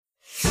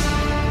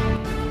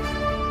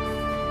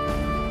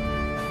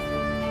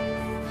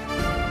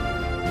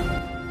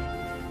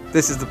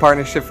This is the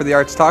Partnership for the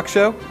Arts talk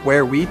show,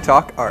 where we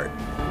talk art.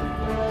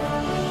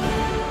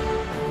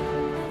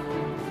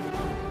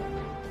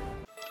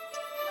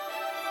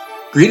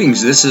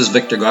 Greetings, this is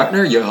Victor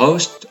Gartner, your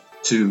host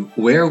to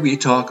Where We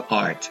Talk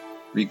Art,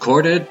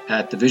 recorded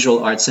at the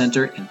Visual Arts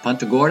Center in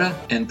Punta Gorda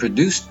and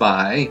produced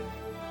by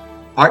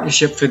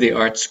Partnership for the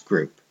Arts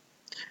Group.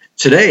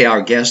 Today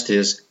our guest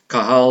is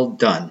Cathal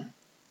Dunn,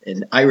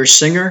 an Irish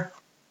singer,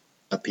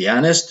 a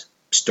pianist,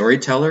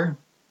 storyteller,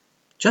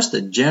 just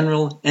a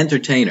general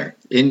entertainer.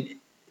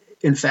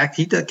 In fact,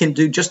 he can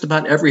do just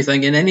about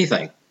everything and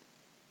anything.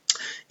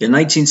 In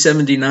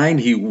 1979,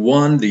 he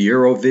won the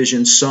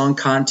Eurovision Song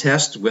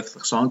Contest with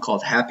a song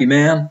called Happy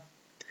Man.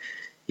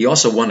 He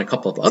also won a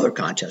couple of other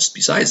contests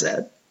besides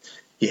that.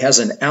 He has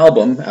an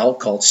album out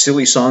called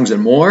Silly Songs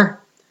and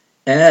More,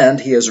 and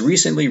he has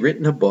recently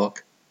written a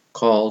book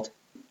called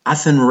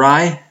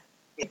Athenry,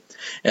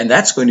 and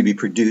that's going to be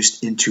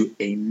produced into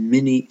a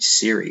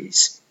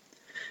mini-series.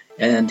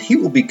 And he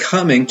will be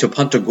coming to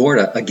Punta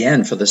Gorda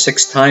again for the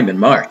 6th time in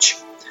March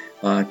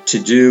to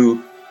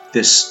do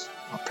this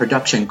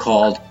production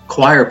called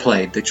Choir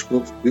Play, which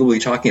we will be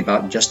talking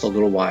about in just a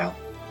little while.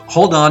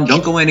 Hold on,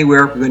 don't go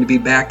anywhere. We're going to be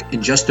back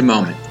in just a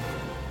moment.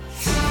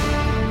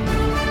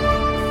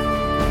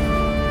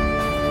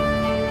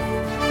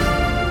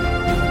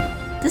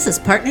 This is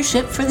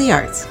Partnership for the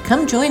Arts.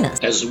 Come join us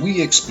as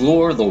we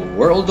explore the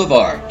world of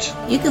art.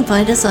 You can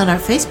find us on our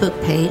Facebook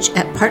page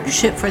at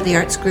Partnership for the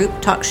Arts Group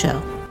Talk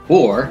Show.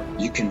 Or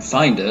you can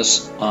find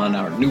us on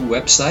our new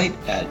website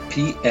at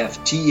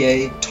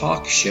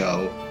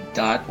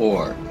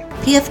pftatalkshow.org.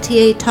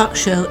 PFTA Talk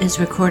Show is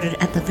recorded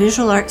at the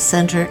Visual Arts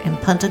Center in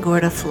Punta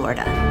Gorda,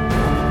 Florida.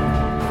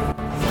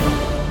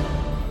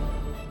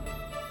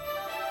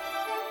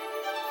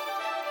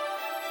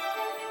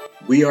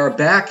 We are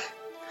back.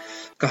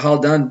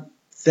 Cathal Dunn,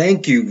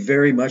 thank you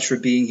very much for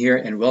being here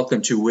and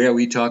welcome to Where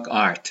We Talk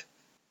Art.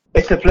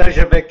 It's a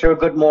pleasure, Victor.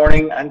 Good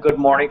morning, and good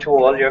morning to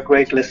all your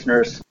great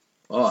listeners.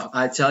 Oh,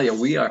 I tell you,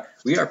 we are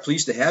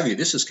pleased to have you.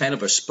 This is kind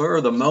of a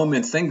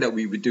spur-of-the-moment thing that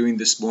we were doing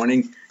this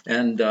morning,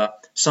 and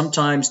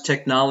sometimes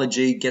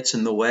technology gets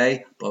in the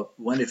way, but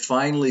when it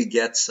finally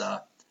gets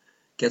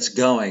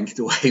going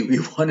the way we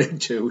want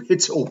it to,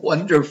 it's a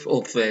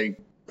wonderful thing.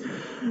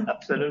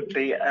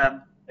 Absolutely.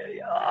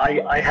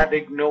 I have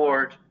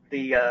ignored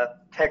the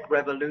tech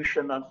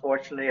revolution,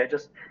 unfortunately. I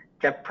just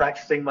kept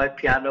practicing my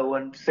piano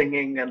and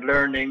singing and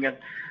learning and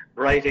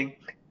writing,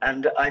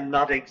 and I'm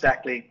not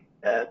exactly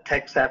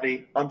tech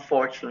savvy,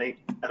 unfortunately,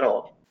 at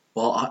all.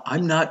 Well,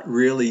 I'm not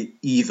really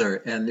either,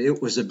 and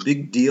it was a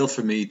big deal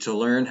for me to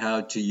learn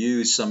how to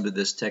use some of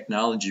this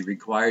technology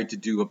required to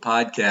do a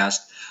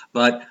podcast,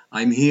 but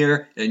I'm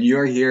here and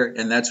you're here,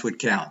 and that's what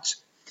counts.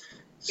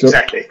 So,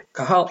 exactly.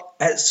 Cathal,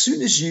 as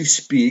soon as you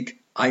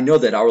speak, I know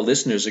that our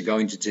listeners are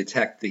going to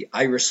detect the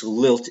Irish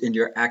lilt in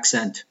your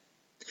accent.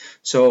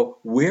 So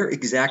where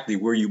exactly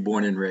were you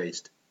born and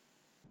raised?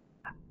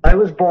 I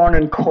was born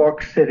in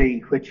Cork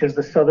City, which is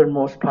the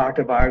southernmost part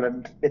of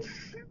Ireland. It's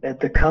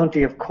the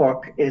county of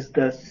Cork is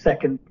the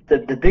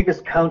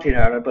biggest county in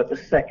Ireland, but the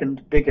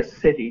second biggest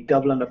city.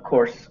 Dublin, of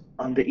course,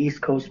 on the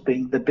east coast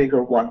being the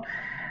bigger one.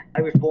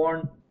 I was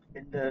born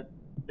in the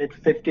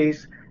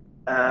mid-50s.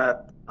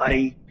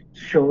 I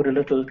showed a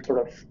little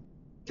sort of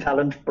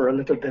talent for a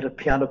little bit of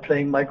piano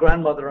playing. My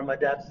grandmother on my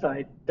dad's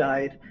side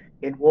died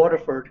in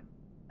Waterford,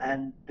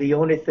 and the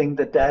only thing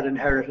that Dad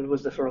inherited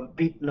was the sort of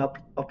beaten up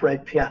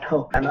upright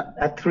piano. And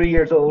at 3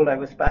 years old, I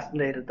was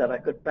fascinated that I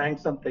could bang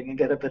something and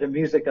get a bit of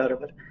music out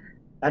of it.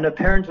 And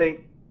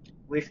apparently,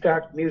 we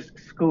start music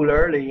school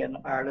early in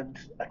Ireland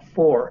at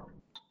 4.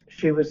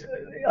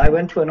 I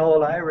went to an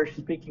all-Irish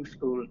speaking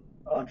school.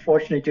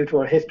 Unfortunately, due to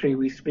our history,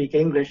 we speak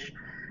English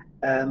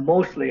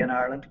mostly in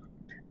Ireland.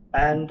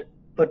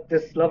 But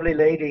this lovely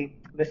lady,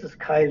 Mrs.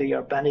 Kiley,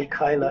 or Banny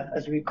Kyla,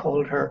 as we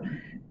called her,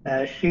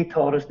 she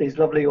taught us these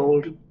lovely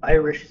old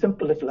Irish,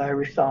 simple little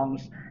Irish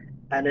songs,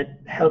 and it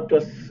helped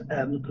us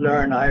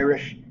learn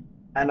Irish.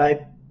 And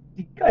I,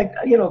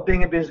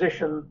 being a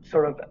musician,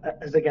 sort of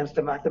as against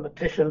a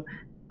mathematician,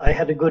 I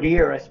had a good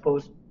ear, I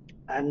suppose,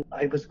 and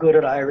I was good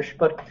at Irish.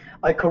 But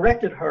I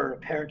corrected her,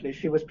 apparently.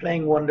 She was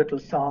playing one little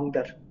song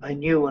that I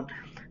knew, and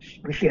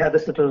she had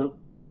this little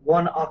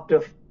 1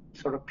 octave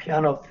sort of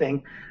piano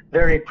thing,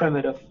 very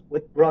primitive,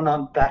 with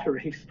run-on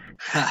batteries.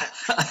 And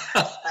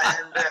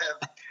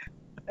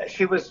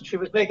she was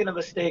making a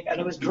mistake, and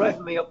it was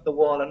driving me up the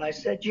wall. And I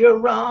said, "You're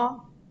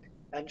wrong."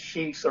 And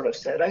she sort of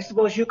said, "I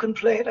suppose you can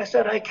play it." I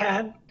said, "I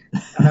can."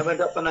 And I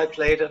went up and I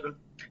played it. And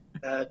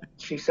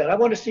she said, "I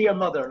want to see your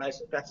mother." And I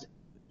said, "That's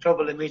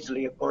trouble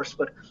immediately, of course."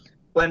 But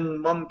when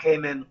Mum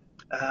came in,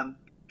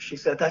 she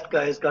said, "That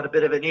guy's got a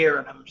bit of an ear,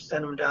 and I'm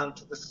sending him down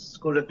to the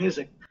School of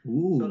Music."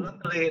 Ooh. So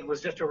luckily, it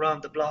was just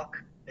around the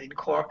block in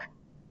Cork,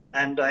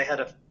 and I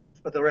had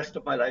for the rest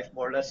of my life,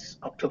 more or less,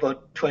 up to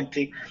about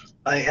 20,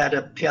 I had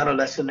a piano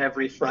lesson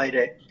every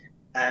Friday.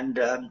 And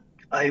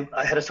I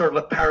had a sort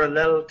of a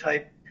parallel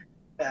type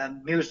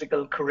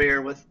musical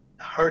career with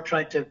her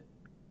trying to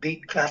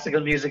beat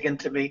classical music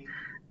into me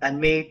and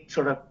me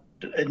sort of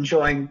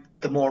enjoying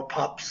the more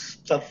pop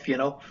stuff, you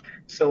know.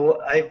 So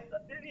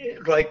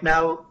right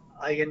now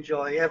I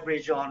enjoy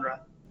every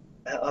genre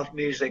of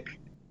music,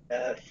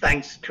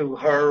 thanks to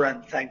her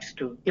and thanks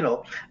to, you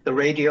know, the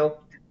radio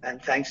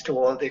and thanks to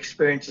all the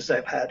experiences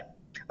I've had.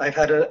 I've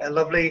had a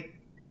lovely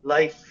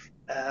life,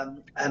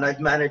 and I've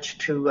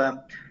managed to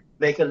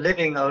make a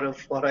living out of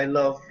what I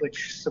love,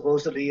 which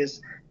supposedly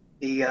is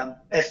the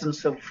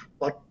essence of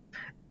what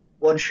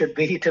one should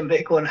be to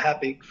make one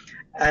happy.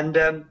 And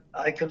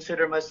I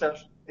consider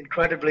myself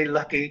incredibly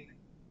lucky,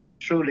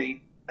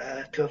 truly,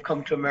 to have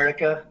come to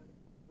America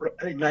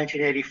in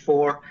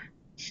 1984,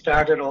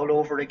 started all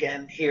over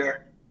again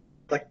here.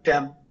 But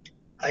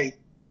I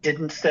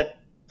didn't set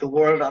the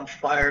world on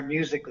fire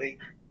musically,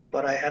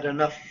 but I had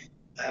enough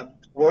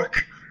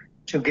work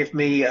to give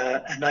me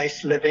a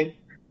nice living.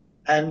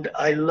 And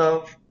I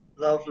love,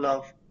 love,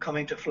 love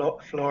coming to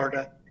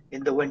Florida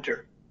in the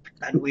winter.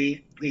 And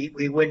we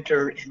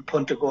winter in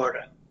Punta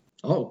Gorda.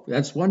 Oh,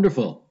 that's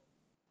wonderful.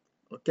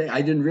 Okay,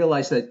 I didn't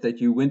realize that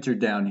you wintered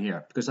down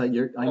here because I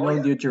know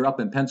that you're up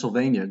in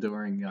Pennsylvania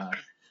during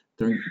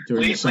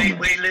the summer.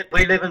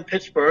 We live in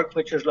Pittsburgh,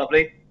 which is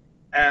lovely.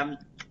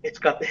 It's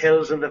got the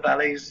hills and the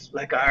valleys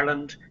like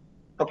Ireland,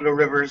 a couple of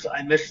rivers.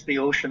 I miss the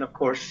ocean, of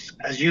course,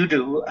 as you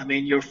do. I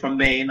mean, you're from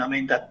Maine. I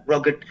mean, that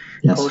rugged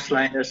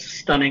coastline is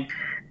stunning.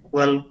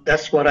 Well,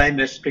 that's what I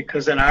miss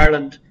because in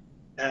Ireland,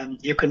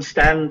 you can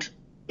stand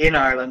in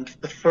Ireland.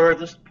 The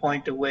furthest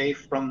point away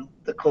from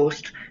the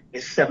coast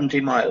is 70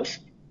 miles.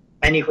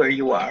 Anywhere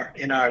you are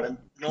in Ireland.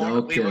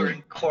 We were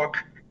in Cork.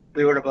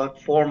 We were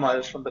about 4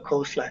 miles from the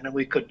coastline, and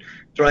we could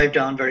drive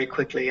down very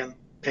quickly and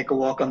take a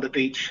walk on the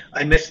beach.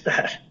 I miss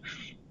that.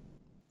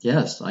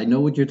 Yes, I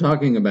know what you're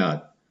talking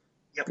about.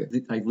 Yep.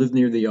 I lived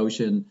near the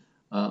ocean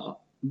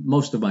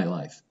most of my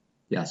life.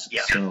 Yes,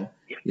 yeah. So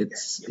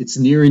it's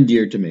near and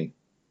dear to me.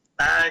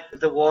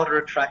 The water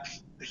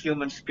attracts the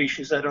human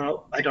species. I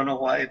don't know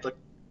why, but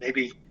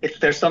maybe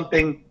if there's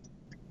something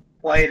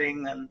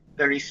quieting and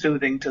very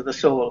soothing to the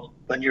soul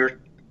when you're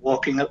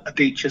walking a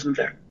beach, isn't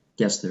there?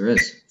 Yes, there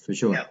is, for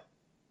sure. Yeah.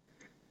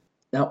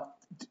 Now,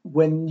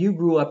 when you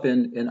grew up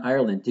in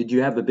Ireland, did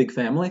you have a big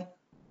family?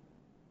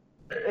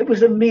 It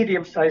was a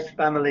medium-sized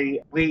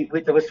family.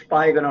 There was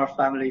 5 in our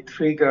family,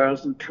 3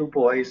 girls and 2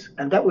 boys,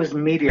 and that was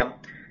medium.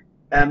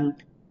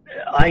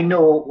 I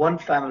know one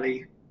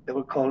family, they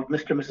were called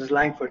Mr. and Mrs.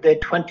 Langford. They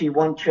had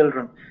 21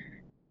 children.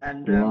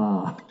 And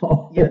wow.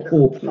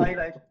 The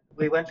highlight,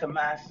 we went to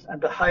Mass, and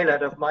the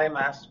highlight of my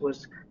Mass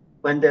was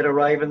when they'd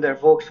arrive in their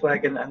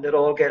Volkswagen and they'd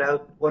all get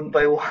out one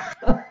by one.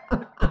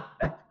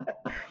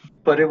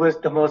 But it was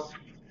the most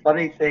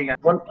funny thing.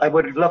 I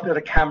would have loved at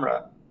a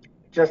camera,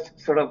 just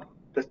sort of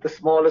the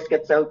smallest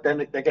gets out,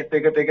 then they get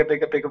bigger,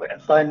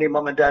 and finally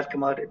Mum and Dad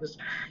come out. It was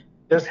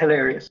just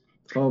hilarious.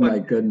 Oh, my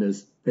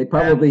goodness. They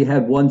probably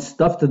had one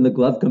stuffed in the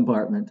glove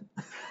compartment.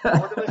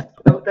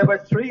 There were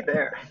 3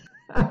 there.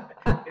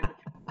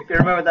 If you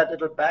remember that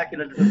little back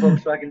in a little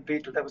Volkswagen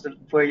Beetle, that was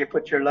where you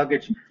put your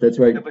luggage. That's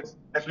right. There was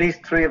at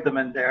least 3 of them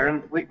in there.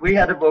 And we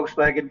had a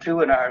Volkswagen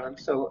too in Ireland,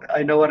 so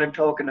I know what I'm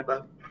talking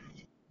about.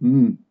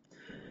 Mm.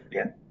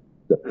 Yeah.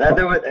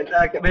 They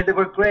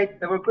were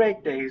great. They were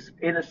great days,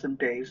 innocent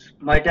days.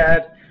 My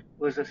dad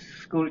was a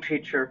school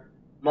teacher.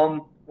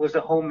 Mum was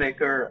a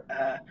homemaker.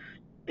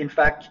 In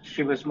fact,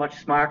 she was much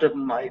smarter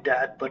than my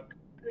dad. But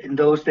in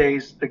those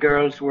days, the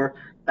girls were,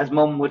 as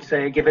Mum would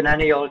say, given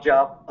any old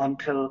job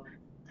until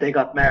they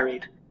got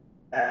married.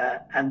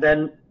 And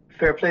then,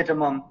 fair play to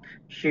Mum,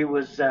 she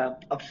was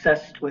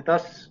obsessed with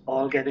us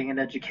all getting an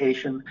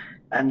education.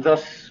 And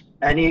thus,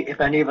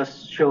 if any of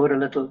us showed a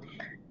little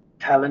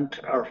talent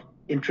or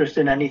interest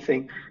in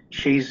anything,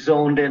 she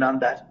zoned in on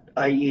that,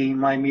 i.e.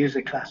 my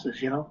music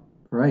classes, you know?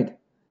 Right.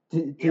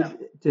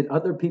 Did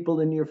other people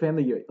in your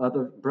family, your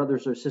other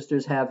brothers or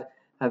sisters have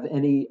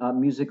any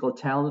musical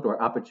talent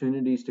or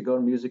opportunities to go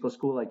to musical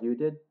school like you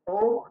did?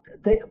 Oh,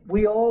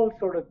 we all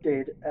sort of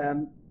did.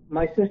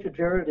 My sister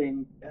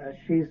Geraldine,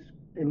 she's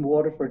in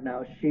Waterford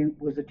now. She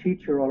was a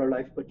teacher all her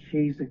life, but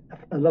she's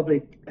a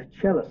lovely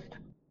cellist.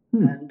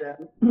 And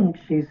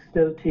she's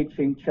still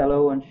teaching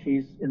cello, and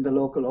she's in the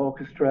local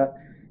orchestra.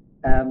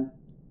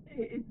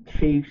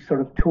 She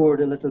sort of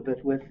toured a little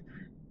bit with,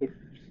 if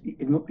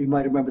you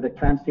might remember the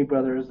Clancy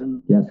brothers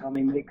and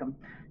Tommy Makem.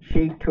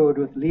 She toured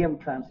with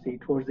Liam Clancy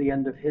towards the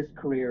end of his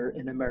career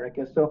in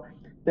America. So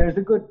there's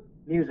a good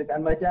music.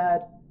 And my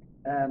dad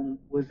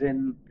was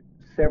in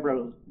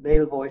several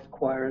male voice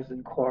choirs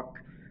in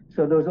Cork.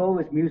 So there was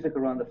always music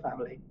around the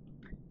family.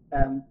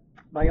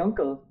 My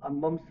uncle on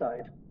Mum's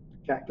side,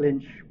 Jack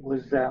Lynch,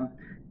 was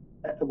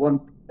one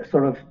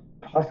sort of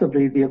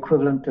possibly the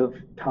equivalent of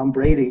Tom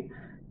Brady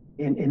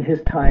in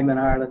his time in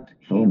Ireland.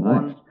 He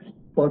won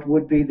what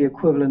would be the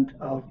equivalent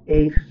of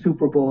 8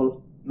 Super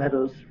Bowl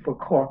medals for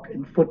Cork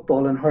in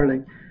football and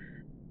hurling.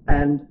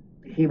 And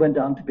he went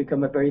on to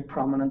become a very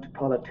prominent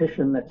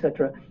politician,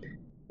 etc.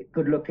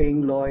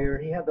 Good-looking lawyer.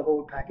 He had the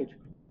whole package.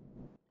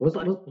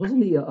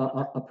 Wasn't he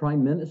a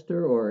prime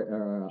minister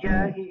or?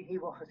 Yeah, he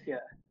was. Yeah.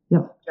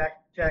 Yeah.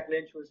 Jack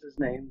Lynch was his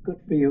name. Good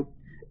for you.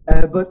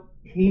 But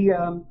he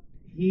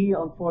he,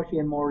 unfortunately,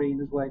 and Maureen,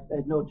 his wife,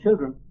 had no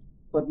children,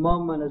 but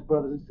Mum and his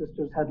brothers and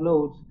sisters had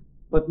loads.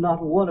 But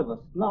not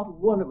not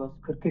one of us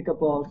could kick a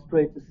ball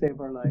straight to save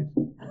our lives.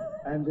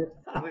 And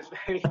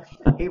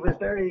he was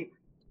very,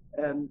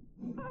 um,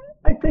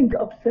 I think,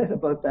 upset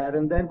about that.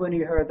 And then when he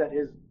heard that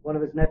one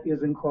of his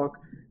nephews in Cork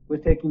was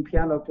taking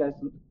piano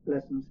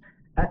lessons,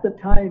 at the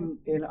time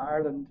in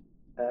Ireland,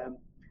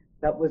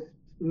 that was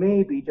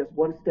maybe just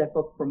one step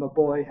up from a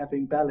boy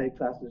having ballet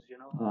classes, you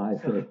know. I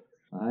see.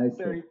 I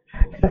see. Very,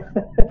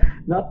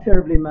 not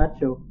terribly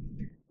macho,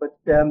 but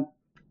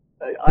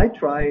I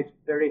tried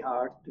very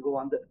hard to go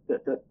on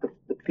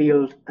the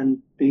field and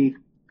be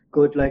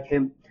good like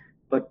him.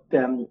 But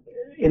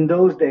in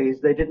those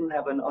days, they didn't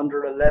have an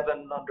under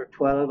 11, under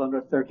 12,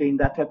 under 13,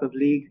 that type of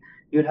league.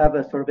 You'd have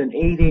a sort of an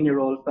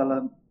 18-year-old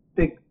fella,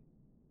 big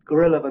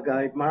gorilla of a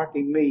guy,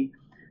 marking me.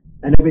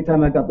 And every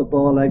time I got the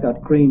ball, I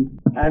got creamed.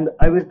 And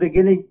I was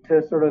beginning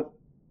to sort of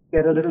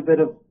get a little bit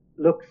of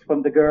looks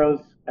from the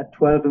girls at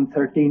 12 and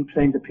 13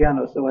 playing the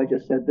piano. So I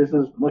just said, this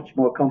is much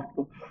more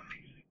comfortable.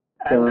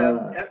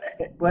 And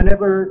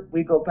whenever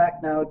we go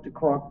back now to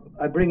Cork,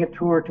 I bring a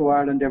tour to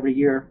Ireland every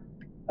year.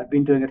 I've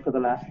been doing it for the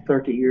last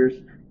 30 years.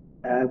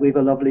 We have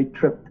a lovely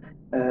trip,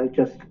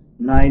 just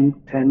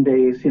 9-10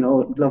 days, you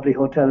know, lovely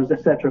hotels,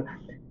 etc.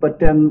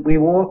 But we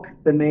walk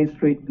the main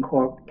street in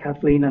Cork,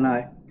 Kathleen and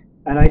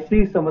I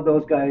see some of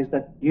those guys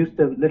that used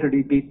to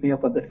literally beat me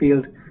up on the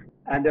field,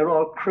 and they're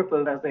all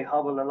crippled as they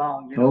hobble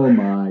along. You know? Oh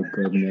my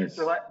goodness!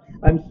 So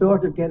I'm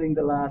sort of getting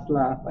the last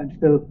laugh.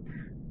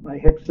 My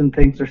hips and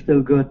things are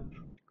still good.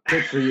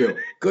 Good for you.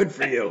 Good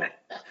for you.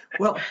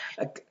 Well,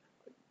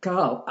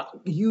 Carl,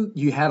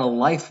 you had a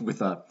life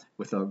with a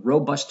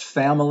robust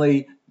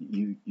family.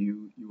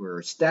 You were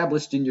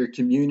established in your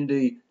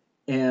community,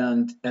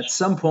 and at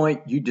some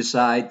point you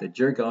decide that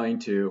you're going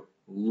to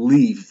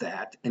leave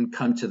that and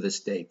come to the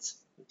States.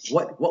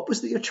 What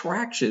was the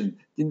attraction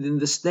in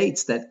the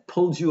States that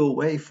pulled you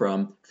away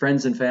from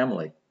friends and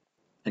family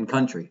and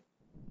country?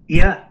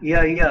 Yeah.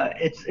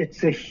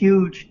 It's a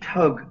huge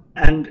tug,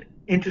 and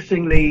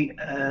interestingly,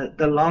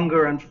 the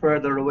longer and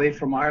further away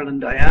from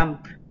Ireland I am,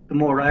 the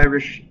more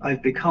Irish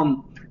I've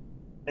become.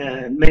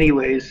 In many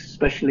ways,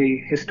 especially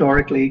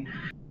historically.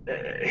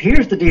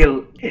 Here's the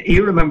deal.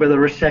 You remember the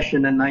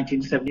recession in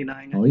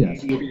 1979 and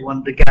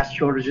 1981, the gas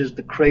shortages,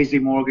 the crazy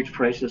mortgage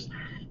prices.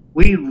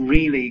 We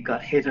really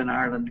got hit in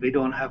Ireland. We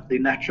don't have the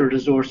natural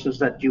resources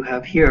that you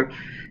have here.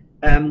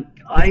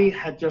 I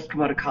had just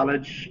come out of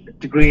college,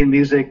 degree in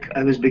music.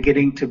 I was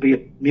beginning to be a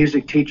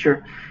music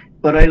teacher,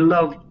 but I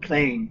loved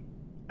playing.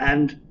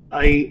 And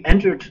I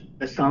entered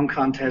a song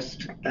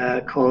contest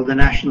called the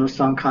National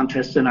Song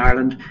Contest in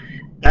Ireland.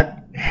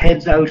 That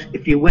heads out,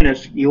 if you win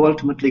it, you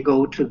ultimately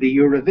go to the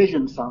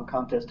Eurovision Song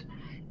Contest.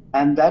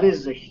 And that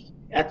is,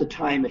 at the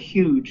time, a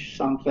huge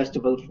song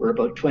festival for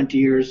about 20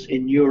 years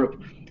in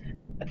Europe.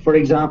 For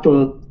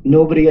example,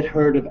 nobody had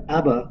heard of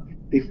ABBA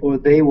before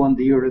they won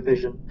the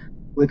Eurovision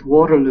with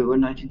Waterloo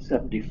in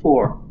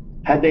 1974.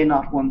 Had they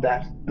not won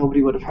that,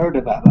 nobody would have heard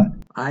of ABBA.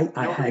 I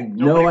had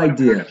no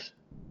idea.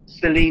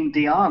 Celine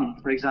Dion,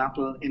 for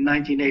example, in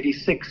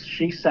 1986,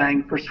 she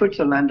sang for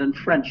Switzerland in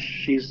French.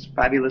 She's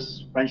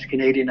fabulous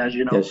French-Canadian, as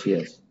you know. Yes, she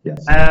is.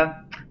 Yes.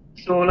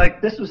 So,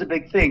 this was a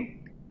big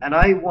thing. And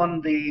I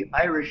won the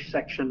Irish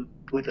section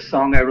with a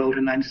song I wrote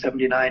in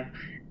 1979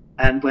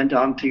 and went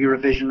on to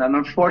Eurovision. And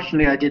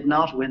unfortunately, I did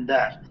not win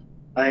that.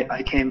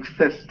 I came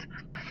fifth.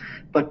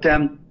 But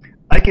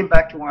I came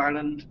back to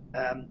Ireland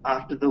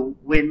after the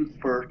win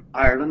for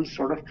Ireland,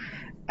 sort of,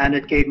 and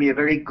it gave me a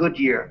very good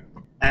year.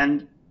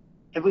 And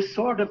it was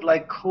sort of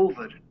like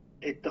COVID.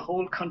 The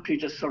whole country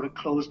just sort of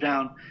closed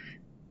down.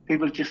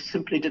 People just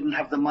simply didn't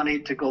have the money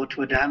to go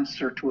to a dance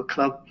or to a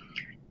club.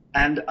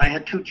 And I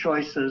had two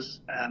choices,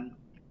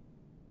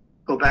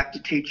 go back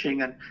to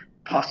teaching and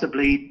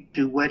possibly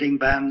do wedding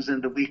bands in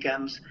the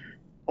weekends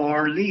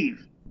or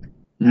leave.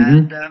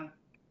 Mm-hmm. And,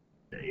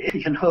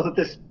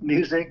 this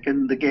music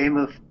and the game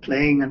of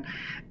playing and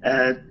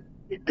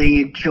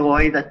the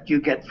joy that you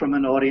get from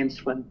an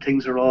audience when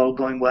things are all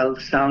going well,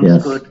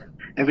 sounds good.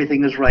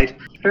 Everything is right.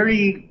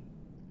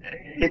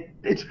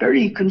 It's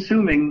very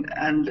consuming.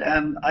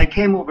 And I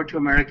came over to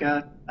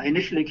America. I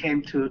initially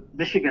came to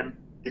Michigan.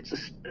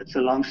 It's a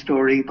long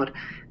story, but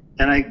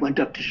then I went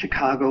up to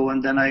Chicago,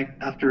 and then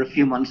after a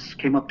few months,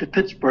 came up to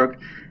Pittsburgh.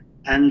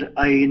 And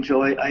I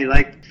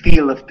like the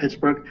feel of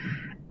Pittsburgh,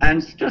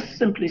 and just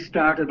simply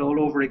started all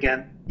over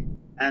again.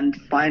 And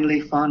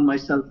finally found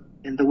myself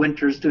in the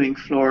winters doing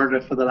Florida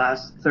for the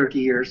last 30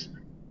 years.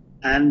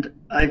 And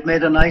I've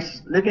made a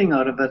nice living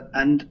out of it.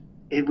 And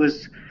it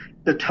was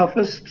the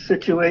toughest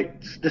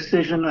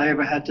decision I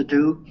ever had to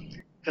do,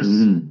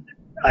 because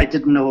I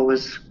didn't know it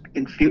was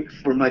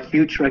for my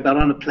future. I got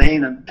on a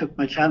plane and took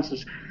my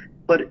chances,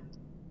 but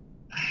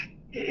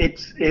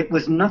it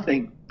was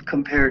nothing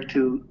compared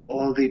to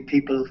all the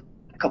people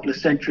a couple of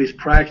centuries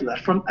prior to that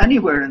from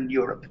anywhere in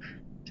Europe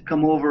to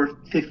come over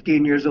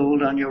 15 years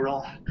old on your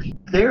own.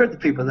 They're the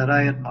people that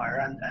I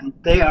admire, and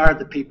they are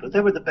the people. They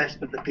were the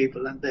best of the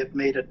people, and they've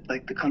made it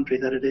like the country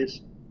that it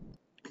is.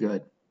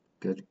 Good.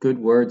 Good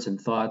words and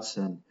thoughts,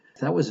 and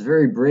that was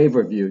very brave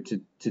of you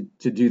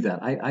to do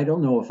that. I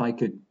don't know if I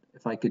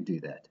could do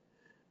that,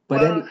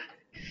 but Well,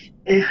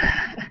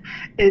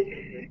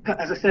 it,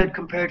 as I said,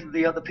 compared to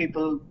the other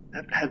people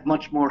that had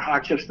much more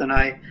hardships than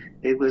I,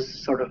 it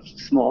was sort of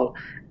small.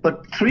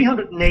 But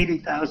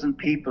 380,000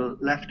 people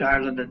left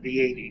Ireland in the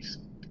 80s,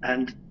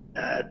 and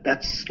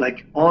that's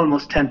like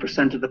almost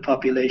 10% of the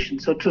population.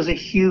 So it was a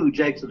huge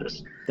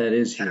exodus. that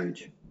is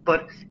huge.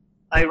 But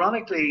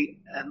ironically,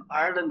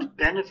 Ireland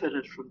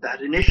benefited from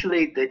that.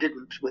 Initially, they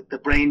didn't with the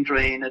brain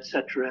drain,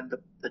 etc., and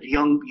the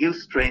young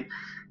youth drain.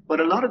 But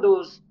a lot of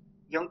those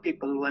young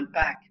people went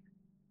back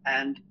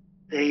and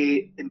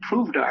they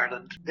improved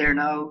Ireland. They're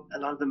now, a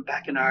lot of them,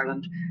 back in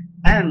Ireland.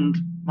 And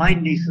my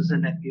nieces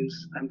and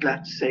nephews, I'm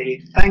glad to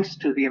say, thanks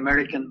to the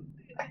American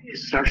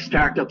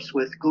startups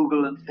with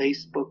Google and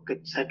Facebook,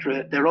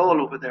 etc., they're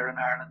all over there in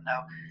Ireland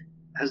now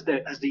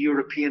as the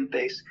European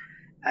base.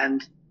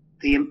 And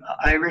the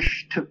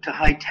Irish took to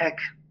high tech,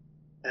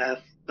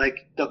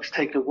 like ducks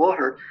take to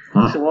water.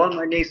 So all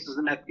my nieces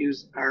and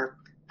nephews are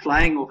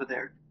flying over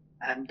there,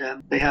 and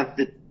they have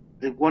the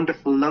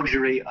wonderful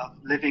luxury of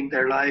living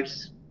their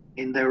lives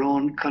in their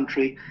own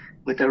country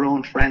with their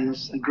own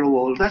friends and grow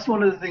old. That's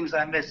one of the things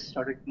I miss,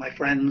 sort of my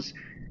friends,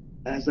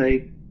 as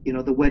the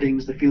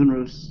weddings, the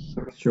funerals,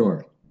 sort of.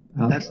 Sure.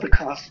 That's the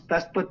cost.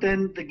 But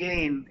then the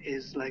gain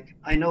is like,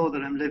 I know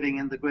that I'm living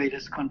in the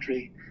greatest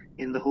country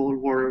in the whole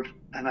world,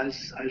 and I'll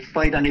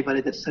fight anybody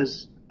that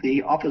says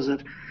the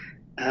opposite.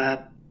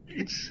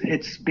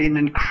 It's been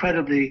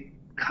incredibly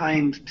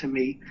kind to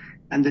me,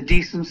 and the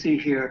decency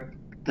here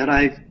that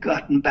I've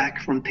gotten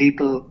back from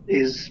people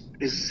is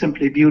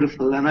simply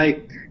beautiful. And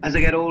as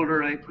I get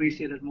older, I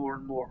appreciate it more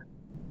and more.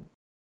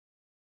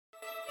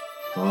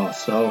 Oh,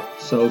 so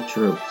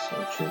true,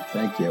 so true.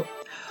 Thank you.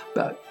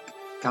 But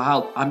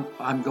Cathal,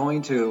 I'm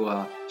going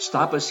to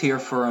stop us here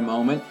for a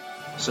moment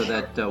so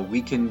that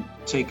we can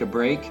take a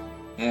break.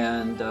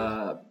 And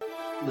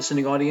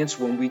listening audience,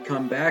 when we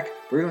come back,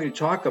 we're going to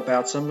talk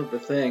about some of the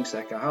things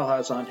that Cathal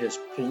has on his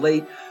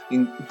plate,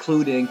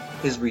 including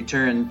his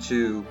return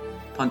to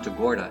Punta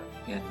Gorda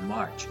in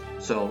March.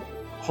 So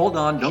hold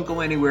on, don't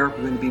go anywhere. We're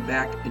going to be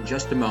back in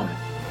just a moment.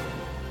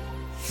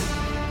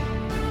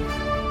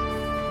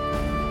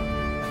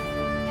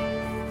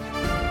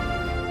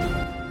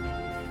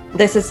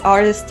 This is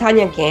artist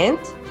Tanya Gant,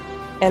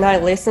 and I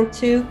listen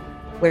to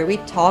Where We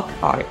Talk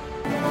Art.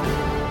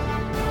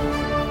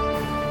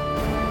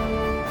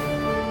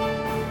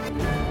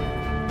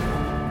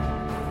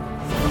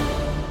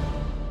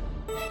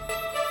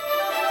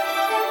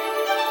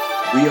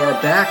 We are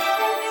back.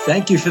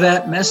 Thank you for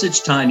that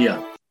message,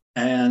 Tanya.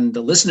 And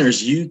the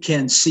listeners, you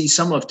can see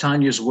some of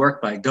Tanya's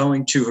work by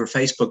going to her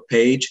Facebook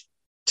page.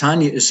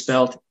 Tanya is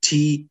spelled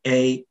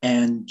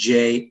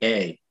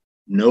Tanja,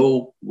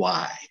 no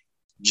Y,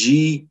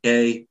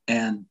 Gant.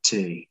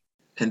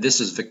 And this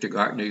is Victor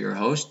Gartner, your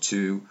host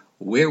to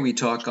Where We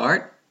Talk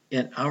Art.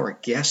 And our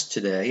guest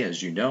today,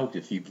 as you know,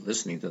 if you've been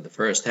listening to the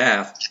first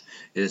half,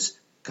 is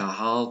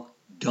Cathal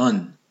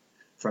Dunn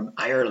from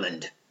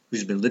Ireland,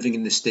 who's been living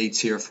in the States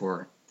here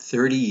for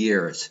 30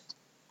 years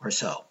or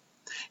so.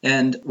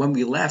 And when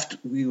we left,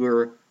 we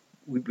were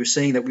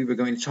saying that we were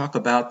going to talk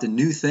about the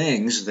new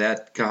things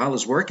that Cathal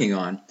is working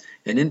on.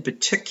 And in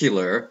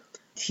particular,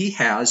 he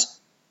has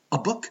a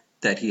book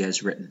that he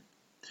has written.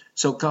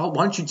 So Cathal,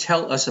 why don't you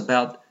tell us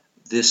about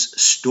this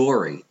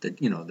story,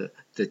 the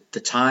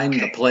time,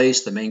 the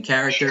place, the main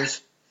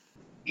characters?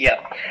 Yeah.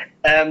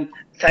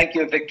 Thank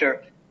you,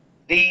 Victor.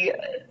 The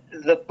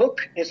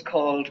book is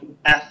called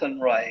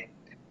Athenry.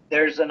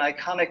 There's an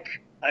iconic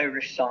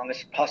Irish song.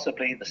 It's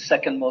possibly the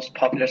second most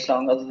popular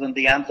song other than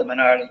the anthem in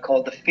Ireland,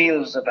 called The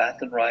Fields of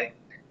Athenry.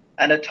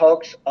 And it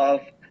talks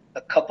of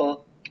a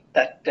couple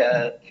that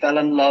fell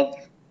in love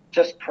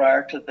just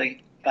prior to the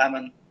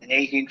famine in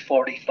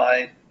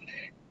 1845.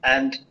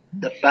 And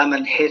the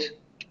famine hit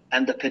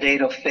and the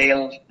potato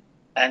failed,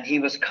 and he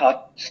was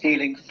caught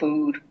stealing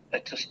food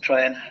to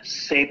try and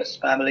save his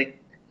family.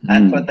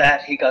 And for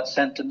that, he got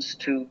sentenced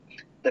to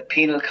the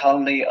penal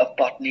colony of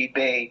Botany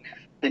Bay,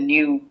 the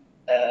new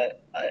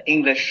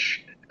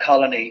English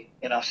colony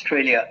in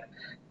Australia.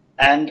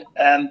 And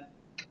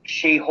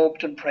she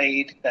hoped and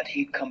prayed that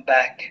he'd come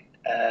back.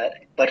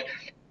 But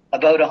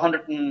about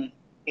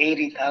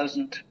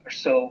 180,000 or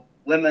so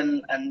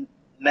women and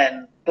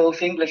men,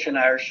 both English and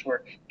Irish,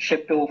 were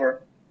shipped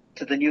over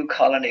to the new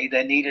colony.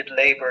 They needed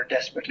labour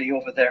desperately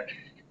over there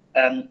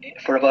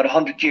for about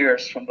 100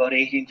 years, from about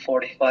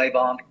 1845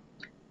 on.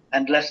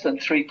 And less than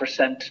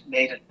 3%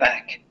 made it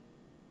back.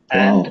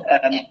 Wow.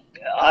 And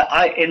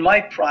I, in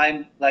my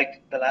prime,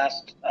 like I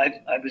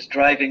was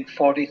driving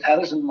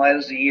 40,000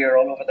 miles a year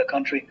all over the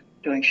country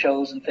doing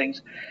shows and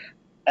things.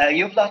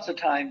 You have lots of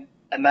time,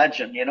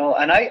 imagine,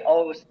 and I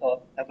always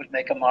thought I would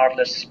make a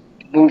marvelous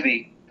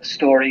movie, the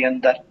story in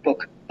that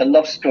book, the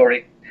love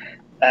story.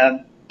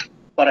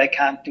 But I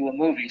can't do a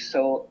movie.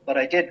 But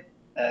I did,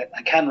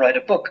 I can write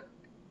a book.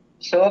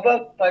 So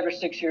about 5 or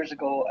 6 years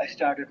ago, I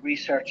started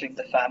researching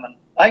the famine.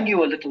 I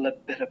knew a little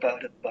bit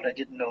about it, but I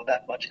didn't know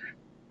that much.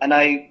 And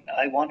I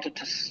wanted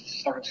to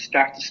sort of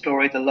start the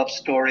story, the love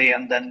story,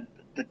 and then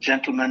the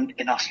gentleman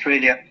in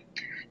Australia.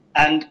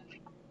 And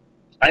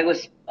I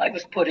was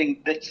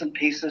putting bits and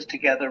pieces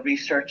together,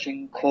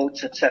 researching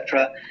quotes,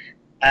 etc.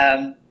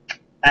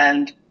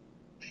 And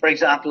for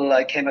example,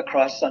 I came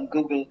across on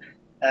Google,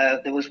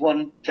 there was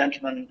one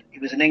gentleman, he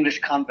was an English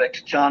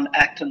convict, John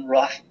Acton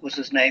Roth was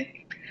his name,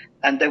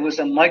 and there was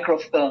a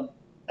microfilm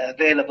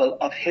available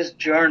of his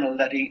journal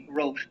that he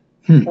wrote,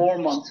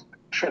 4-month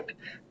trip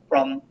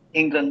from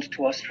England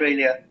to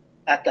Australia.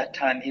 At that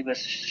time, he was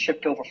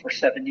shipped over for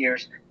 7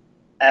 years,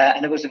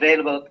 and it was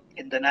available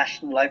in the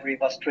National Library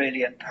of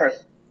Australia in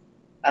Perth.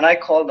 And I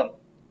called them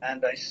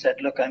and I said,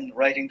 look, I'm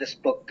writing this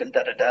book and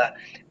da-da-da.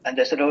 And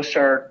they said, oh,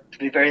 sir, it'll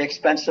be very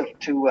expensive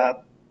to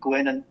go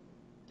in and,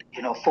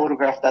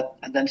 photograph that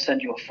and then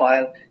send you a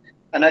file.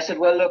 And I said,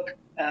 well, look,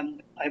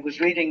 I was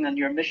reading on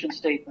your mission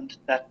statement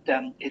that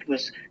it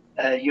was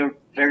you're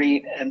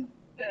very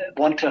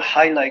want to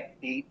highlight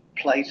the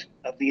plight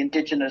of the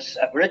Indigenous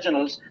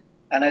Aboriginals.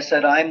 And I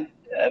said,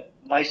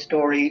 my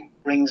story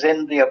brings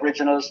in the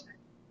Aboriginals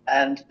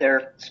and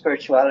their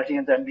spirituality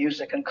and their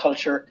music and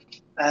culture.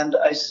 And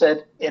I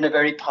said, in a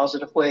very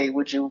positive way,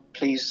 would you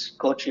please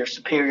go to your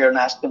superior and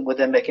ask them, would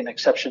they make an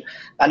exception?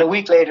 And a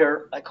week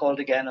later, I called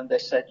again and they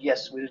said,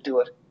 yes, we'll do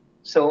it.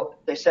 So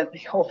they sent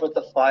me over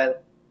the file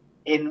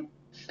in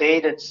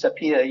faded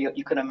sepia.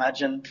 You can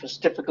imagine it was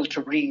difficult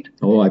to read.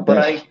 Oh, I bet. But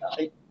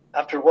I,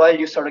 after a while,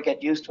 you sort of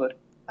get used to it.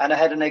 And I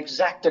had an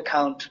exact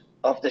account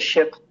of the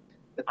ship,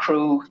 the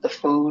crew, the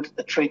food,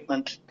 the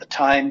treatment, the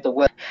time, the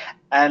weather.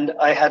 And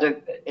I had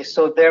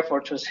so therefore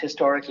it was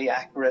historically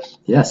accurate.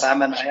 Yes. The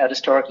famine, I had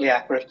historically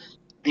accurate.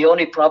 The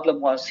only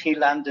problem was he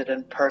landed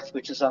in Perth,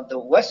 which is on the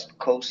west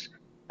coast,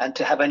 and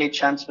to have any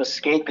chance of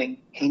escaping,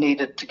 he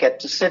needed to get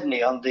to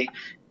Sydney on the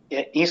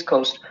east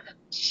coast.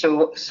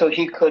 So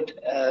he could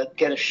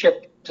get a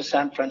ship to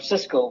San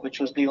Francisco, which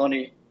was the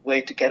only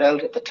way to get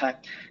out at the time.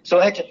 So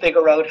I had to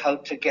figure out how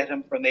to get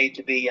him from A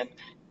to B, and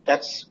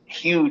that's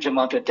huge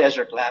amount of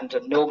desert land,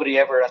 and nobody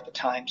ever at the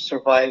time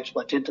survived,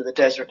 went into the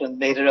desert and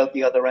made it out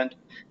the other end.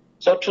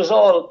 So it was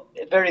all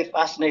very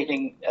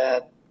fascinating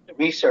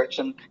research,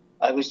 and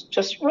I was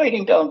just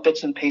writing down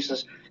bits and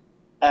pieces.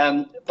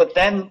 But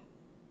then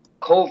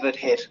COVID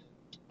hit,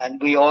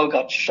 and we all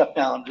got shut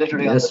down,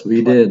 literally. Yes,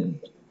 we did.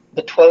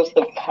 The 12th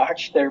of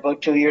March, there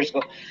about 2 years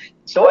ago.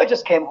 So I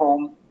just came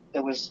home.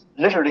 There was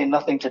literally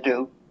nothing to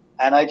do,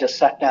 and I just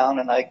sat down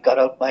and I got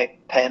out my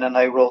pen and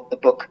I wrote the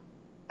book.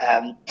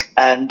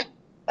 And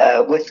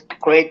with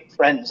great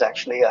friends,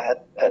 actually. I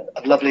had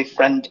a lovely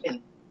friend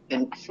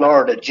in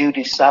Florida,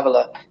 Judy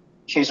Savala.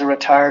 She's a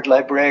retired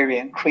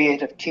librarian,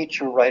 creative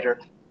teacher, writer,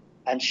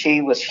 and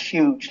she was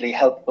hugely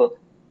helpful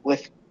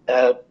with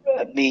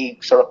me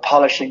sort of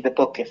polishing the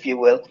book, if you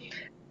will.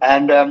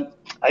 And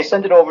I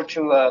sent it over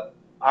to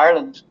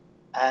Ireland,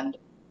 and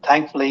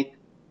thankfully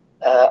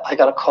I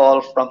got a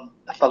call from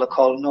a fellow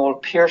called Noel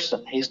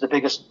Pearson. He's the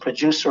biggest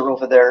producer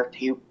over there.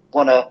 He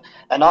won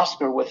an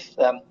Oscar with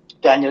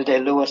Daniel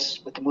Day-Lewis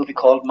with the movie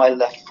called My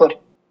Left Foot.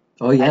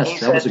 Oh,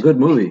 yes, that was a good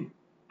movie.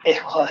 It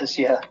was,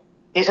 yeah.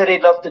 He said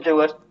he'd love to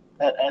do it,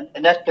 a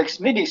Netflix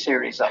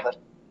miniseries of it.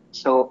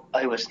 So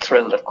I was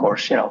thrilled, of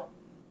course,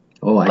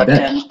 Oh, I bet. But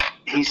then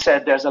he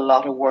said there's a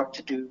lot of work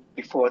to do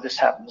before this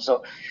happens.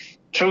 So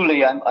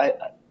truly,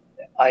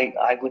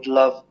 I would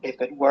love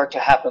if it were to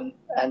happen,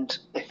 and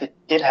if it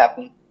did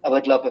happen, I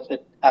would love if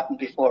it happened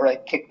before I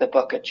kicked the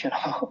bucket,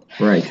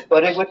 Right.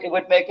 But it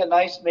would make a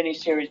nice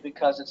mini-series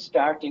because it's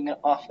starting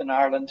off in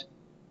Ireland.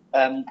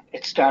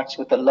 It starts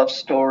with the love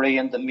story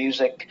and the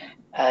music,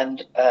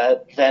 and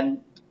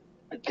then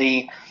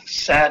the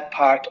sad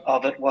part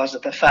of it was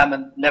that the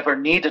famine never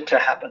needed to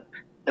happen.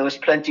 There was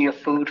plenty of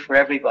food for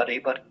everybody,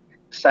 but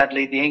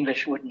sadly the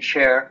English wouldn't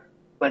share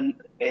when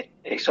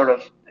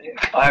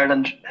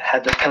Ireland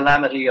had the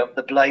calamity of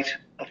the blight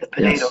of the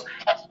potato.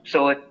 Yes.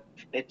 So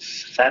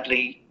it's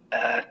sadly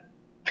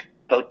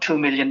about 2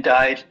 million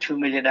died, 2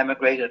 million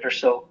emigrated or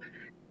so.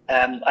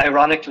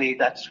 Ironically,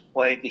 that's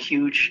why the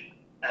huge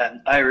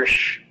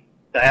Irish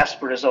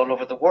diaspora is all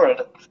over the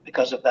world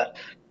because of that,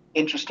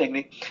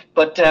 interestingly.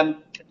 But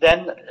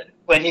then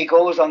when he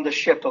goes on the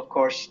ship, of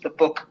course, the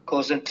book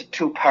goes into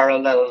two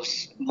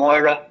parallels.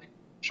 Moira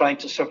trying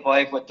to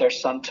survive with their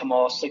son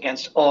Tomás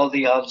against all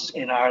the odds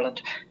in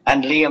Ireland,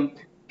 and Liam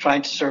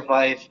trying to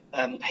survive.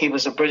 He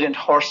was a brilliant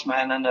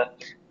horseman and a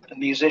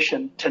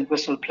musician, tin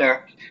whistle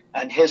player,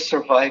 and his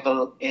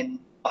survival in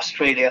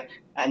Australia,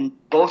 and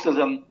both of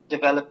them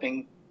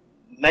developing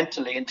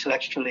mentally,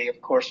 intellectually, of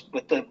course,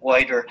 with the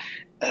wider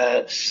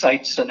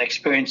sights and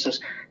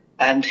experiences,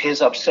 and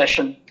his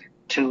obsession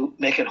to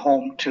make it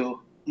home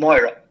to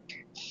Moira.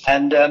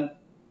 And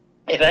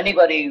if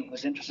anybody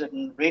was interested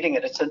in reading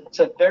it, it's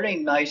a very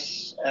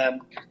nice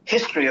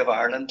history of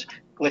Ireland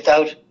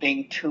without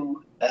being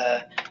too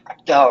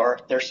dour.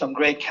 There's some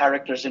great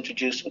characters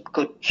introduced with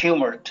good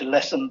humour to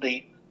lessen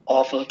the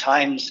awful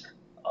times.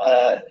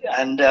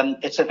 And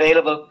it's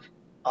available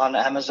on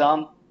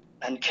Amazon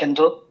and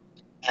Kindle.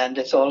 And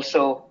it's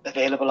also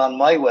available on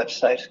my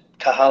website,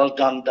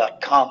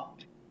 cahaldun.com.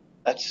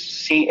 That's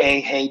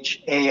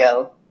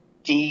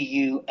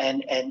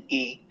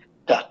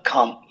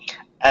CAHALDUNNE.com.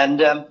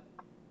 And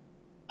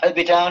I'll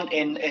be down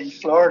in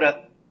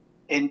Florida,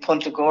 in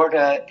Punta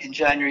Gorda, in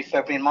January,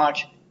 February, and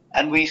March.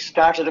 And we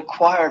started a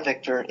choir,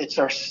 Victor. It's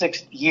our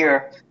 6th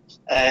year,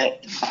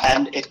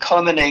 and it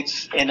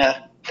culminates in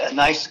a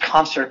nice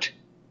concert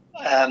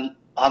on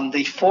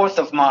the 4th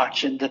of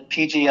March in the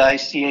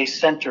PGICA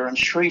Centre on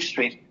Shreve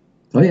Street.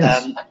 Oh,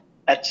 yes.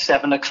 At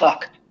 7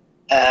 o'clock.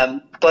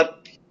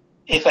 But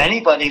if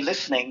anybody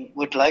listening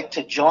would like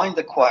to join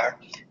the choir,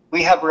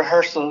 we have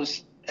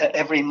rehearsals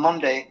every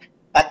Monday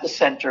at the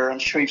centre on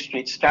Shreve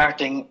Street,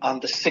 starting on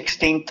the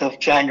 16th of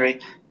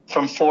January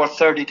from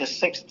 4:30 to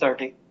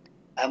 6:30.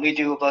 And we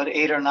do about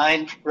 8 or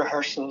 9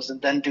 rehearsals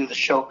and then do the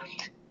show.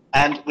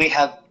 And we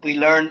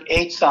learn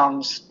 8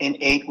 songs in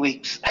 8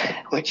 weeks,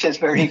 which is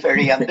very,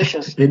 very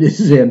ambitious. It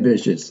is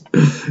ambitious.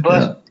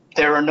 But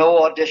there are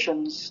no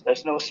auditions.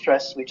 There's no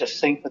stress. We just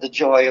sing for the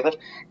joy of it.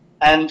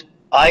 And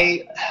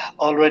I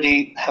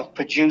already have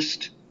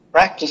produced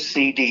practice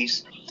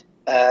CDs.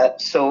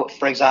 So,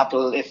 for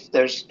example,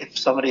 if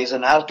somebody is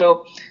an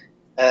alto,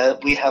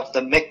 we have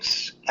the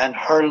mix, and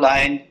her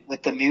line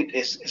with the mute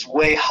is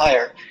way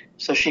higher,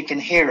 so she can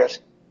hear it,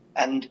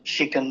 and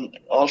she can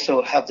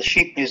also have the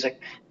sheet music,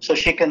 so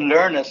she can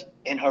learn it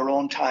in her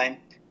own time.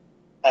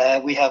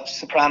 We have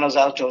sopranos,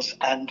 altos,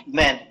 and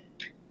men.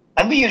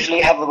 And we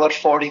usually have about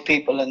 40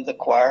 people in the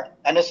choir,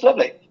 and it's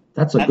lovely.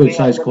 That's a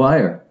good-sized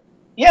choir.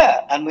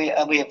 Yeah, and we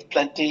have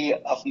plenty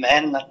of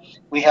men.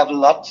 We have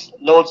loads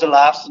of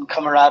laughs and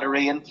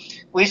camaraderie, and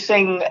we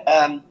sing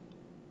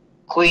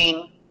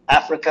Queen,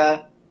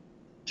 Africa,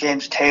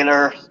 James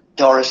Taylor,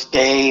 Doris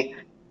Day.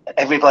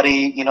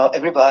 Everybody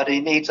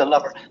needs a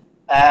lover,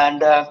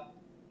 and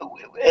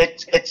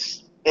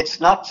it's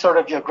not sort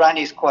of your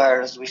granny's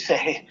choir, as we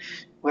say.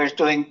 We're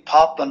doing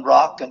pop and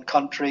rock and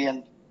country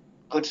and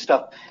good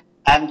stuff,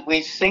 and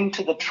we sing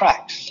to the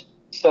tracks.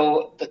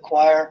 So the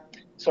choir,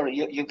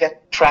 you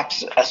get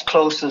tracks as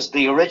close as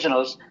the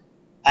originals,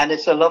 and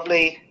there's a lot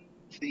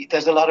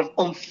of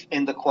oomph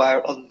in the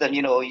choir, other than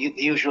the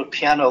usual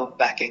piano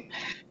backing.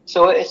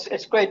 So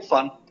it's great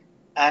fun,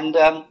 and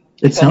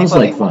it sounds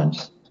like fun.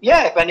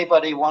 If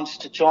anybody wants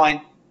to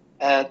join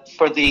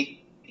for the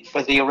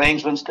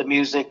arrangements, the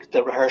music,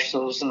 the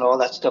rehearsals, and all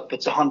that stuff,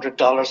 it's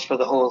 $100 for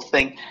the whole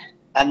thing.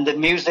 And the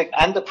music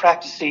and the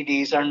practice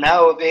CDs are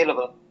now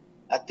available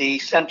at the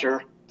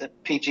centre, the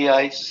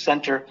PGI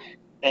Centre,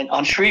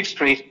 on Shreve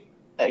Street.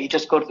 You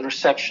just go to the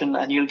reception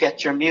and you'll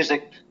get your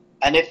music.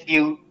 And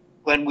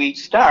when we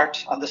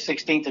start on the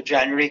 16th of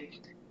January,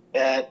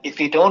 if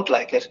you don't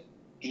like it,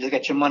 you'll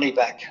get your money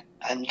back.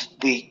 And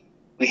we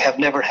have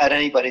never had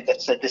anybody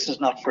that said this is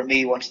not for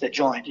me once they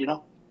joined,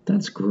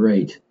 That's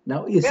great.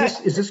 Now,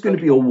 is this going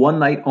to be a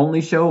one-night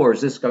only show, or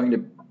is this going to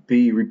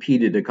be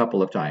repeated a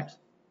couple of times?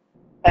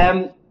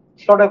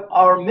 Sort of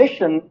our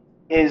mission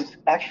is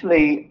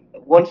actually,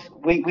 once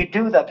we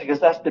do that because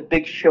that's the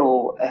big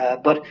show,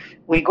 but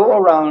we go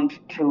around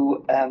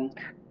to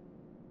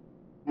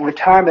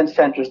retirement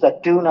centres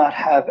that do not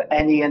have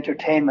any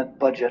entertainment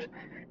budget,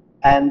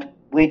 and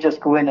we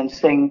just go in and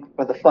sing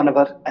for the fun of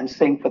it and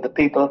sing for the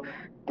people.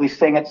 We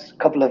sing at a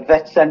couple of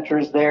vet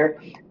centres there.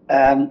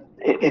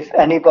 If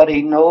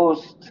anybody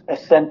knows a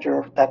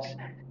centre that's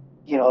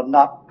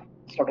not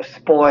sort of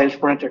spoiled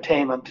for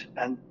entertainment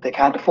and they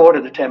can't afford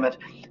entertainment,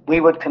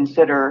 we would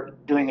consider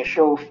doing a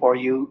show for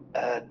you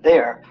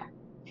there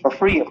for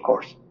free, of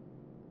course.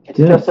 It's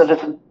just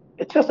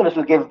a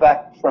little give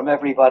back from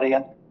everybody.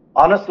 And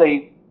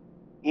honestly,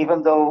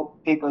 even though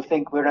people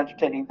think we're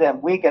entertaining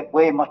them, we get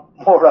way much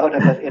more out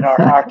of it in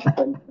our heart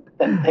than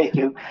they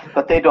do,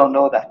 but they don't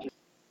know that.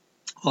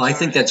 Well, I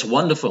think that's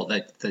wonderful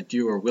that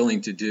you are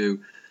willing to do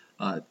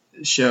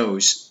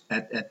shows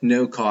at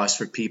no cost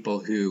for people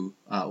who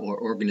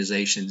or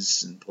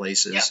organizations and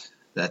places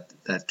that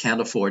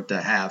can't afford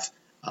to have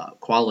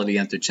quality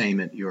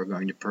entertainment. You're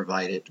going to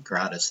provide it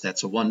gratis.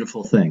 That's a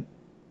wonderful thing.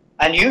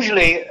 And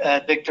usually,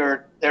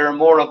 Victor, there are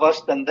more of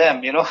us than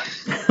them,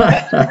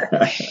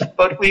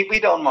 but we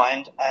don't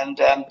mind.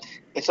 And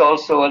it's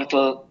also a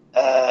little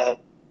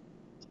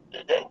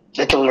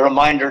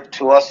reminder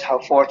to us how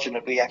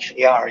fortunate we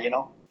actually are,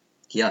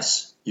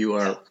 Yes, you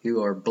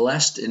are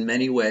blessed in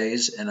many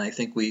ways, and I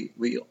think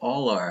we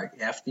all are.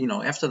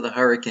 After the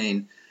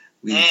hurricane,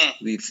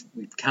 we've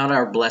count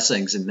our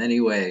blessings in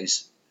many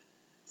ways.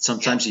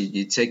 Sometimes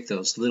you take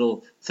those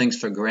little things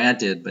for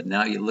granted, but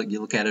now you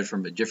look at it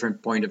from a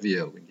different point of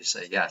view, and you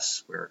say,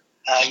 yes, we're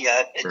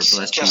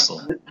blessed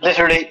people.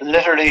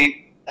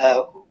 Literally,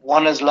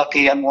 one is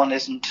lucky and one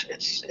isn't.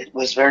 It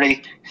was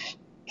very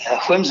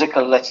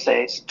whimsical, let's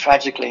say,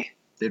 tragically.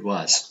 It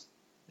was.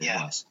 Yeah.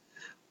 It was.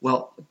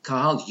 Well,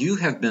 Carl, you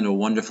have been a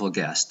wonderful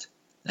guest,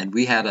 and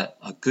we had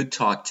a good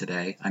talk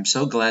today. I'm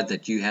so glad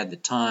that you had the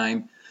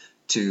time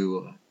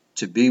to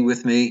be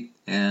with me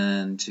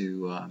and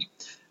to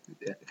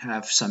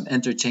have some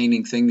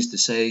entertaining things to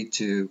say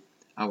to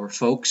our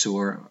folks who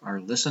are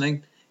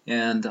listening.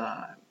 And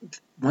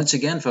once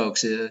again,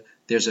 folks,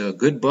 there's a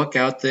good book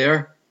out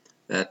there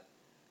that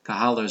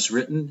Kahala is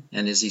written,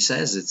 and as he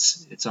says,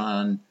 it's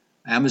on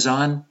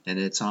Amazon and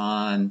it's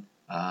on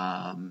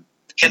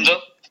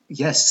Kindle.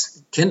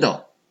 Yes,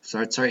 Kindle. So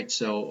that's right.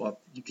 So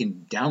you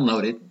can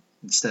download it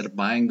instead of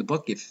buying the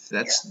book if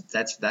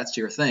that's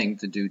your thing,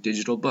 to do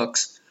digital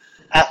books.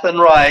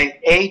 Athenry,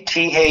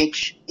 Athenry,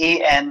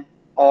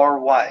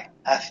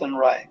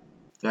 Athenry.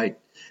 Right,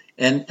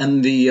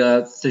 and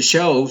the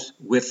show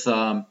with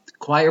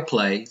choir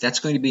play, that's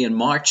going to be in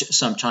March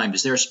sometime.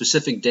 Is there a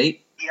specific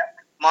date? Yeah,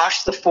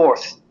 March the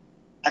 4th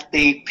at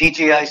the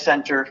PGI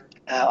Centre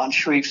on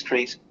Shreve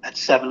Street at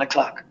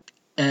 7:00.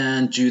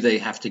 And do they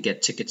have to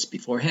get tickets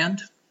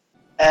beforehand?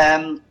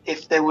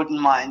 If they wouldn't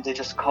mind, they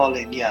just call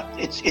in. Yeah,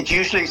 it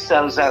usually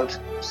sells out.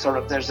 Sort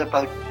of, there's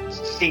about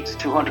seats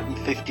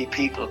 250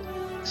 people.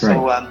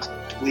 So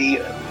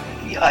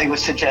I would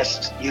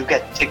suggest you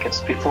get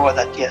tickets before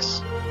that.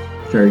 Yes.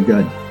 Very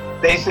good.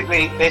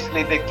 Basically,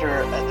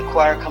 Victor, the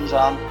choir comes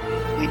on.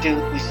 We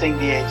sing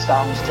the 8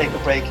 songs, take a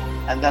break,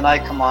 and then I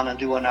come on and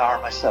do an hour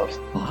myself.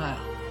 Wow.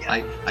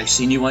 Yeah. I've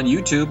seen you on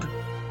YouTube.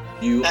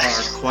 You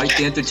are quite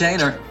the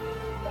entertainer.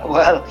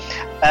 Well,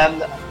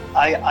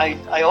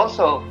 I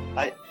also,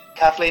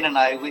 Kathleen and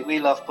I, we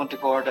love Punta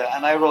Gorda,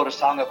 and I wrote a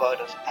song about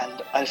it,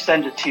 and I'll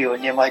send it to you,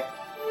 and you might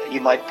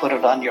put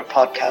it on your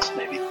podcast,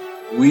 maybe.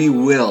 We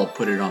will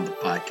put it on the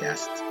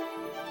podcast.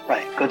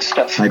 Right, good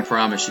stuff. I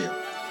promise you.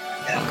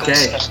 Yeah,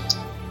 okay. Good stuff.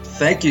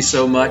 Thank you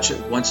so much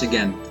once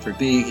again for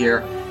being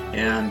here,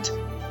 and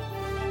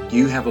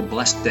you have a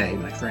blessed day,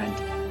 my friend.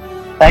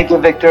 Thank you,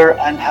 Victor,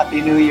 and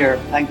Happy New Year.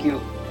 Thank you.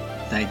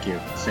 Thank you.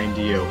 Same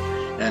to you.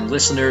 And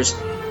listeners,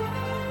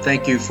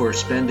 thank you for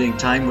spending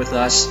time with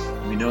us.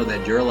 We know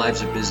that your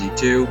lives are busy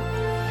too,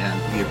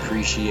 and we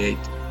appreciate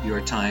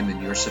your time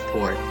and your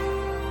support.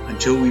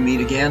 Until we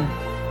meet again,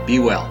 be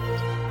well.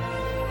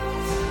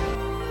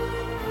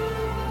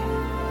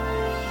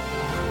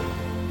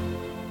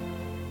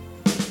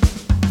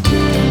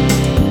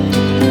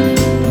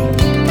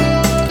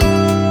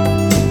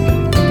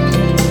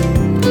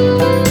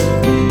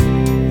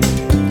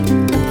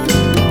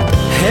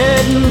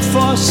 Heading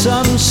for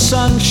some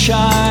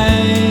sunshine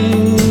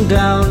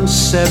down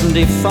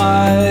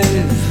 75.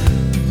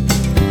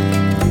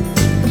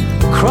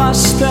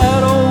 Cross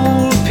that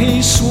old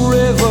Peace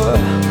River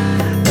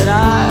and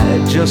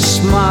I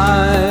just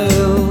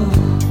smile,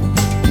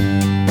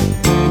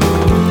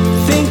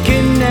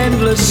 thinking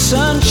endless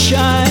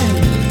sunshine,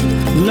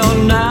 no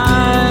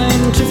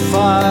 9 to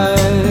 5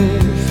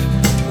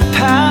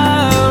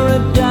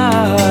 paradise,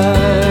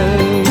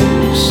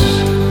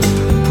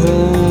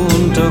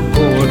 Punta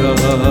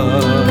Gorda.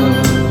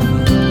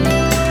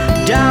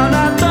 Down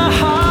at the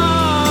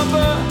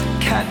harbor,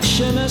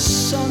 catching a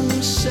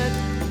sunset,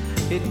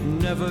 it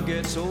never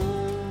gets old.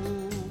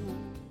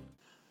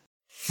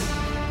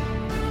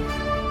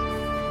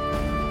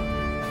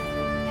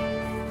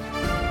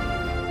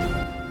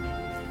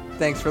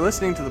 Thanks for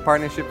listening to the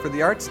Partnership for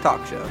the Arts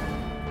Talk Show.